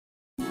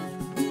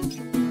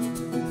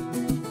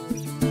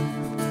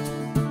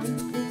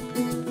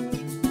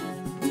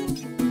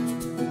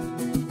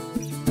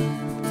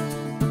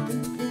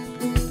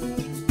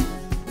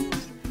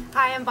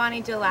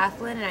Bonnie-Jill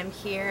Laflin, and I'm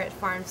here at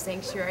Farm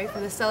Sanctuary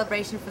for the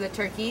celebration for the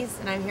turkeys,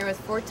 and I'm here with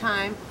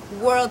four-time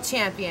world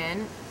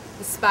champion,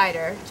 the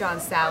Spider, John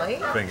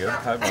Salley. Finger.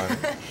 Hi,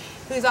 Bonnie.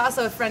 Who's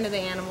also a friend of the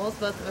animals,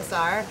 both of us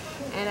are.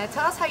 And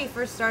tell us how you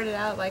first started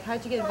out, like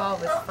how'd you get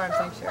involved with Farm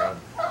Sanctuary?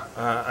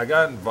 I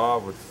got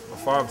involved with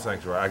Farm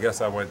Sanctuary. I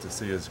guess I went to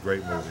see his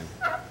great movie.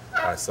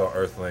 I saw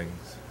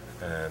Earthlings,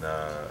 and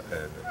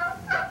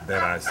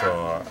then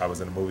I was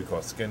in a movie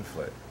called Skin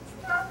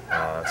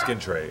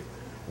Trade,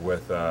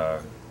 with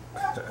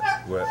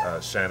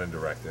Shannon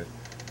directed,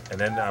 and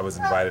then I was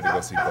invited to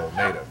go see Bold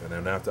Native, and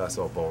then after I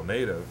saw Bold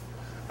Native,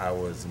 I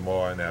was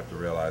more apt to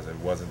realize it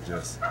wasn't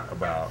just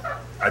about,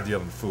 I deal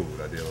in food,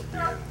 I deal in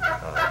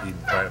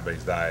eating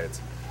plant-based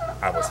diets.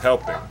 I was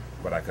helping,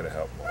 but I could have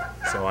helped more.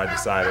 So I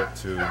decided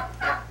to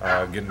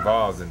get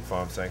involved in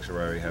Farm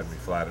Sanctuary, had me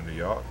fly to New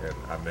York, and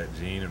I met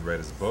Gene and read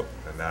his book,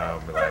 and now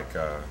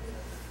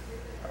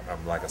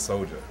I'm like a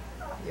soldier.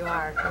 You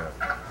are. Yeah.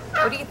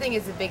 What do you think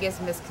is the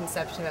biggest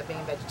misconception about being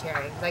a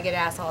vegetarian? Because I get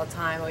asked all the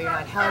time, well, you're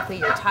not healthy,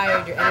 you're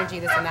tired, your energy,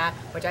 this and that,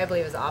 which I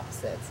believe is the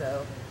opposite.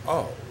 So.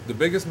 Oh, the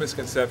biggest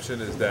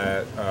misconception is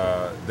that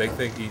they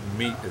think eating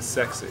meat is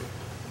sexy.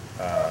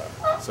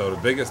 So the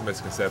biggest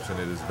misconception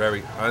is it's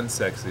very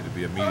unsexy to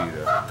be a meat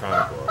eater,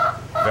 carnivore.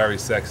 Very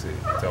sexy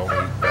to only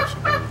eat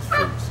vegetables,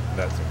 fruits,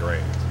 nuts, and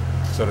grains.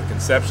 So the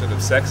conception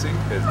of sexy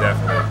is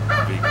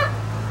definitely vegan.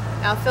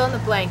 Now fill in the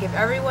blank. If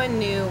everyone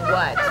knew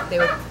what, they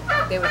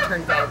would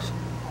turn veg.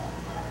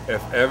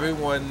 If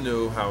everyone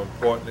knew how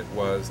important it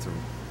was to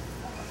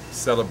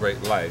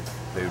celebrate life,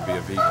 they would be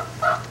a vegan.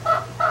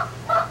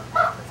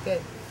 That's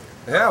good.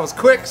 Yeah, I was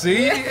quick,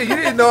 see? You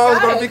didn't know I was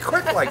going to be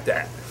quick like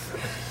that.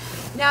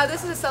 Now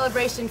this is a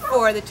celebration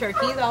for the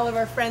turkeys, all of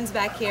our friends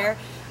back here.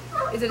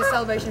 Is it a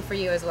celebration for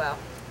you as well?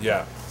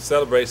 Yeah,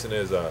 celebration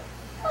is I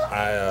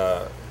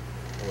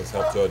was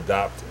helped to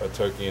adopt a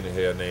turkey in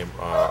here named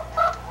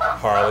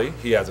Harley.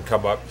 She hasn't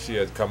come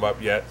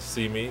up yet to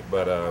see me,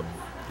 but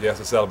yeah, it's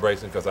a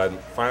celebration because I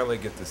finally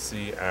get to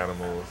see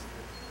animals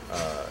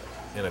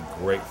in a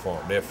great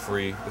farm. They're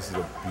free. This is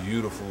a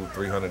beautiful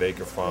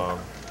 300-acre farm.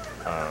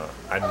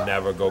 I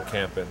never go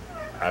camping.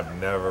 I've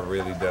never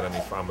really done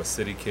any. I'm a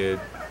city kid,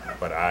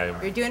 but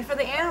You're doing it for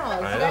the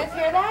animals. You guys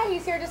hear that?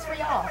 He's here just for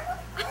y'all.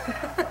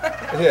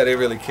 Yeah, they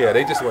really care.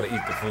 They just want to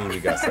eat the food we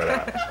got set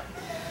out.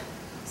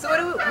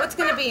 So what's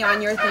going to be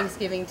on your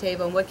Thanksgiving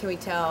table, and what can we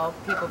tell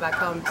people back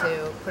home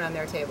to put on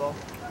their table?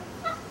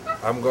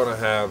 I'm going to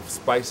have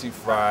spicy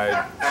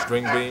fried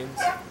string beans.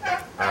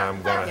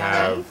 I'm going to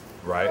have,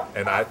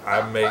 and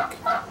I make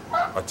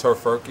a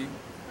tofurkey,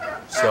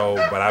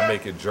 but I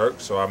make it jerk,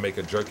 so I make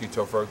a jerky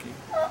tofurkey.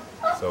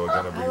 So it's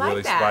going to be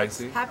really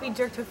spicy. Happy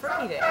Jerk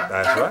Tofurkey Day.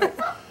 That's right.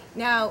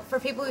 Now,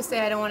 for people who say,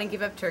 I don't want to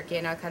give up turkey,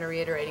 and I'm kind of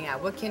reiterating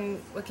that, what can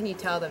you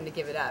tell them to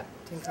give it up,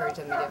 to encourage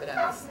them to give it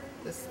up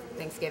this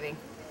Thanksgiving?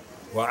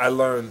 Well, I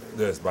learned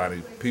this,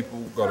 Bonnie.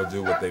 People got to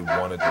do what they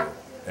want to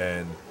do.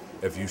 And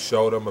if you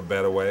show them a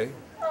better way,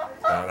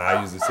 and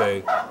I usually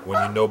say,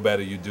 when you know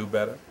better, you do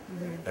better.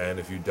 Mm-hmm. And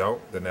if you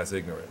don't, then that's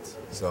ignorance.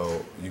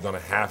 So you're going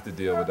to have to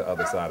deal with the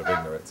other side of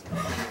ignorance.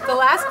 The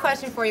last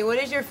question for you, what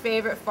is your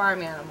favorite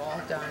farm animal,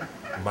 John?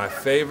 My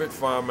favorite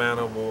farm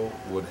animal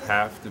would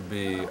have to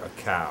be a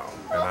cow.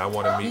 And I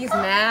want to meet... He's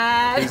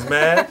mad. He's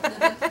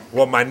mad?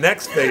 Well, my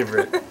next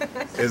favorite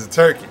is a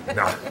turkey.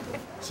 No.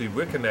 See,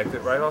 we're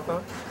connected, right,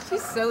 Hawthorne?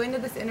 She's so into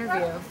this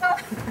interview.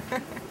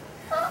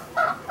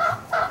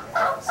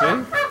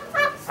 See?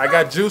 I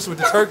got juice with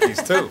the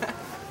turkeys, too.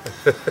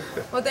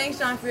 Well, thanks,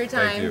 John, for your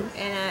time. Thank you.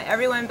 And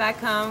everyone back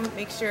home,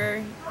 make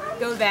sure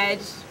go veg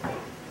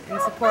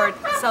and support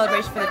the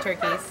celebration for the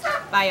turkeys.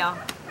 Bye, y'all.